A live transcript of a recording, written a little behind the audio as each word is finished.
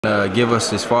Give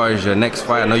us as far as your next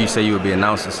fight. I know you say you would be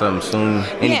announcing something soon.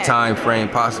 Any time frame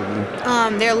possibly?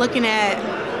 They're looking at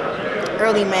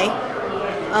early May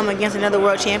against another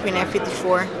world champion at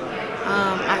 54.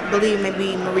 I believe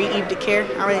maybe Marie-Eve Dicaire.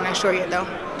 I'm really not sure yet though.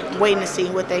 I'm waiting to see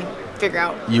what they figure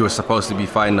out. You were supposed to be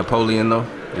fighting Napoleon though?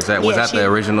 Was that the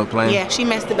original plan? Yeah, she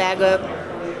messed the bag up.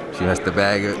 She messed the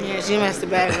bag up? Yeah, she messed the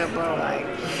bag up, bro. Like,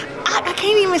 I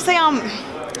can't even say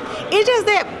it's just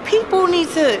that people need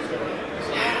to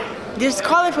just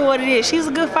call it for what it is. She's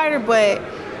a good fighter, but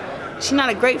she's not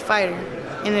a great fighter.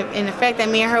 And the fact that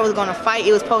me and her was gonna fight,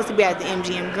 it was supposed to be at the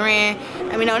MGM Grand.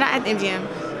 I mean, no, not at the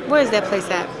MGM. Where is that place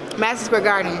at? Madison Square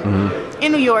Garden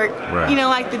in New York. Right. You know,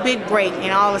 like the big break,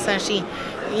 and all of a sudden she,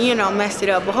 you know, messed it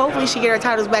up. But hopefully she get her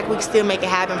titles back. We can still make it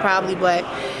happen, probably. But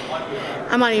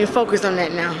I'm not even focused on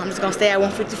that now. I'm just gonna stay at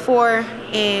 154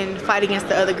 and fight against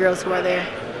the other girls who are there.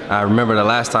 I remember the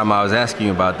last time I was asking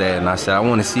you about that, and I said I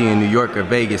want to see you in New York or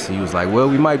Vegas, and you was like, well,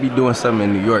 we might be doing something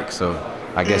in New York, so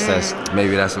I guess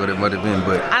maybe that's what it would have been.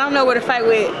 But I don't know where the fight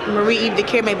with Marie-Eve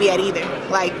Dicaire may be at either.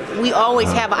 Like, we always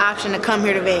have an option to come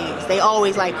here to Vegas. They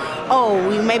always like, oh,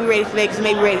 we may be ready for Vegas,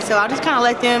 maybe ready. So I just kind of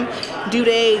let them do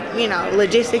their, you know,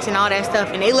 logistics and all that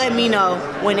stuff, and they let me know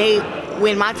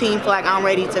when my team feel like I'm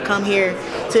ready to come here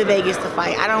to Vegas to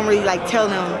fight. I don't really like tell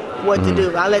them what to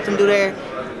do. I let them do their.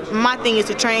 My thing is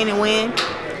to train and win,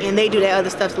 and they do that other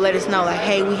stuff to let us know, like,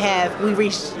 hey, we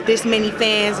reached this many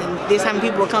fans and this how many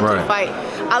people will come to the fight.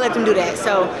 I let them do that.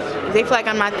 So if they feel like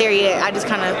I'm not there yet, I just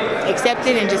kind of accept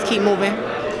it and just keep moving.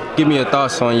 Give me your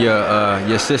thoughts on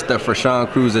your sister Fashawn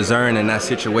Cruz-Azern in that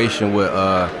situation with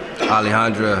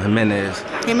Alejandra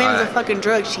Jiménez. Jimenez is a fucking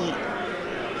drug cheat,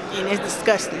 and it's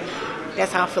disgusting.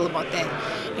 That's how I feel about that.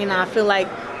 And I feel like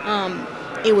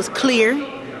it was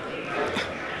clear.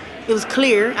 It was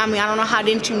clear. I mean, I don't know how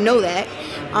didn't you know that.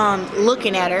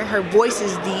 Looking at her voice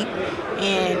is deep.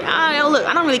 And look,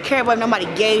 I don't really care about nobody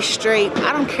gay, straight.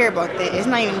 I don't care about that. It's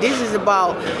not even, this is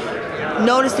about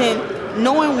noticing,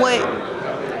 knowing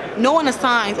the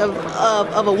signs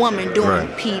of a woman doing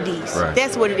PEDs. Right.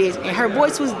 That's what it is. And her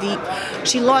voice was deep.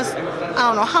 She lost, I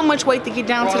don't know how much weight to get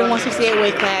down to the 168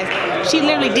 weight class. She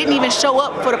literally didn't even show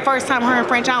up for the first time her and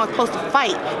Franchon was supposed to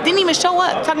fight. Didn't even show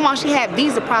up. Talking about she had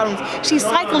visa problems. She's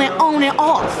cycling on and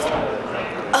off.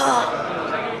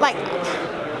 Like,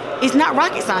 it's not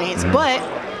rocket science, but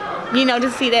you know, to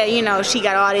see that, you know, she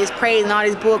got all this praise and all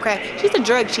this bullcrap. She's a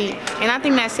drug cheat, and I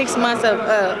think that 6 months of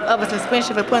a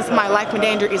suspension for putting somebody's life in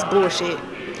danger is bullshit.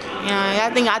 You know,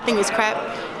 I think it's crap,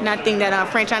 and I think that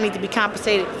Franchon needs to be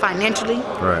compensated financially.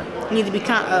 Right. Needs to be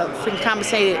freaking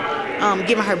compensated,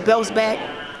 giving her belts back.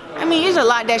 I mean, there's a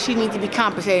lot that she needs to be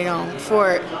compensated on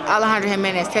for Alejandra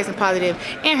Jiménez testing positive,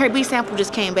 and her B sample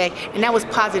just came back, and that was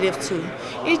positive too.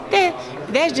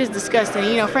 That's just disgusting.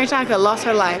 You know, Franchon could have lost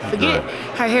her life. Forget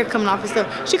her hair coming off and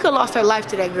stuff. She could have lost her life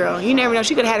to that girl. You never know.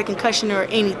 She could have had a concussion or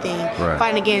anything.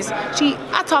 Fighting against.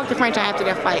 I talked to Franchon after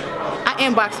that fight. I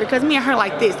inboxed her because me and her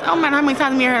like this. I don't matter how many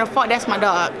times me and her fought. That's my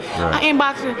dog. I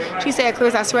inboxed her. She said,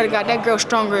 "Claressa, I swear to God, that girl's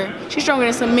stronger. She's stronger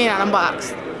than some men I done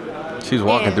boxed." She's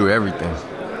walking through everything.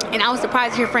 And I was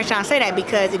surprised to hear Franchon say that,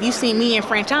 because if you see me and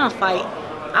Franchon fight,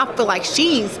 I feel like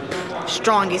she's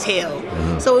strong as hell.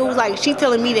 So it was like she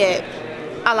telling me that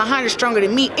Alejandra's stronger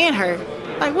than me and her.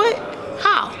 Like, what?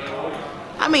 How?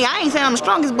 I mean, I ain't saying I'm the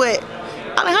strongest, but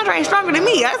Alejandra ain't stronger than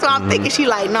me. That's what I'm thinking. She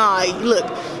like, nah, look,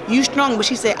 you strong. But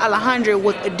she said Alejandra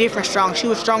was a different strong. She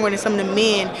was stronger than some of the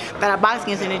men that I boxed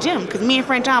against in the gym. Because me and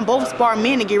Franchon both spar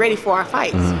men to get ready for our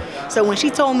fights. So when she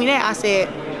told me that, I said,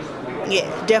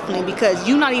 yeah, definitely, because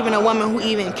you're not even a woman who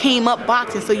even came up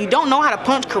boxing, so you don't know how to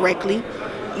punch correctly.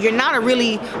 You're not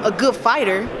really a good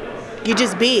fighter. You're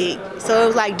just big. So it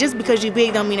was like, just because you're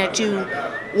big don't mean that you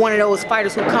one of those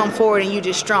fighters who come forward and you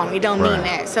just strong. It don't mean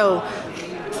that. So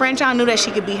Franchon knew that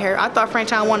she could beat her. I thought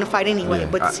Franchon won the fight anyway,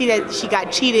 but to see that she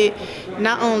got cheated,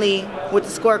 not only with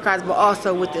the scorecards, but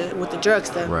also with the drug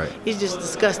stuff, it's just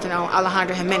disgusting on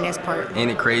Alejandra Jiménez's part.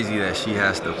 Ain't it crazy that she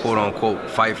has to quote-unquote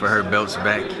fight for her belts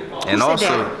back? And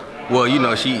also, well, you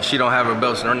know, she don't have her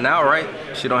belts now, right?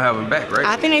 She don't have them back, right?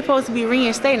 I think they're supposed to be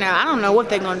reinstated now. I don't know what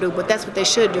they're gonna do, but that's what they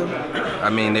should do. I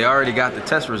mean, they already got the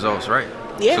test results, right?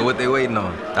 Yeah. So what they waiting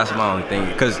on? That's my only thing,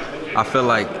 because I feel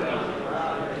like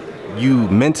you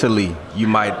mentally,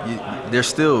 there's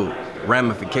still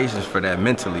ramifications for that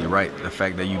mentally, right? The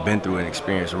fact that you've been through an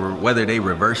experience, or whether they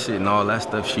reverse it and all that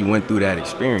stuff, she went through that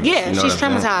experience. Yeah, you know she's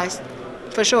traumatized.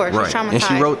 For sure, she's traumatized. And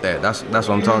she wrote that. That's what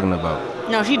I'm talking about.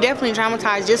 No, she definitely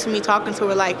traumatized just from me talking to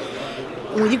her. Like,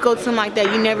 when you go to something like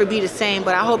that, you never be the same.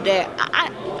 But I hope that,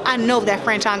 I know that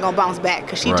Franchon gonna bounce back,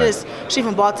 because she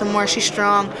from Baltimore, she's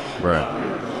strong.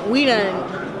 We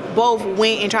done both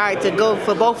went and tried to go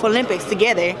for both Olympics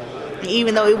together. And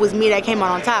even though it was me that came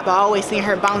out on top, I always seen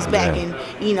her bounce back and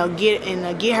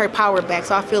get her power back.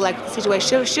 So I feel like the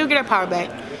situation, she'll get her power back.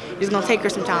 It's gonna take her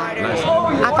some time.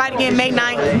 I fight again May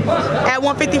 9th at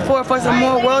 154 for some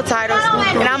more world titles,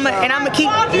 and I'm gonna keep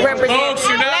representing Folks,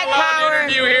 you're not Black allowed to power.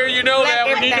 interview here. You know that.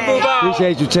 We need to move on.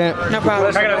 Appreciate you, champ. No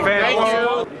problem. Thank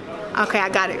you. Okay, I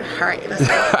got it. All right, let's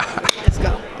go. Let's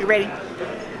go. You ready?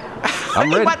 I'm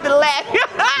You ready. about to laugh.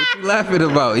 What you laughing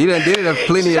about? You done did it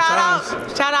plenty of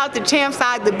times. Shout out to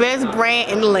CHAMPSIDE, the best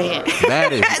brand in the land.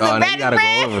 Baddest. The Oh, now you baddest gotta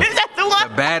brand? go over. Is that the one?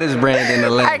 The baddest brand in the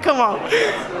All land. right, come on.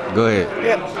 Go ahead.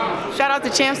 Yep. Shout out to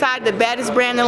CHAMPSIDE, the baddest brand in the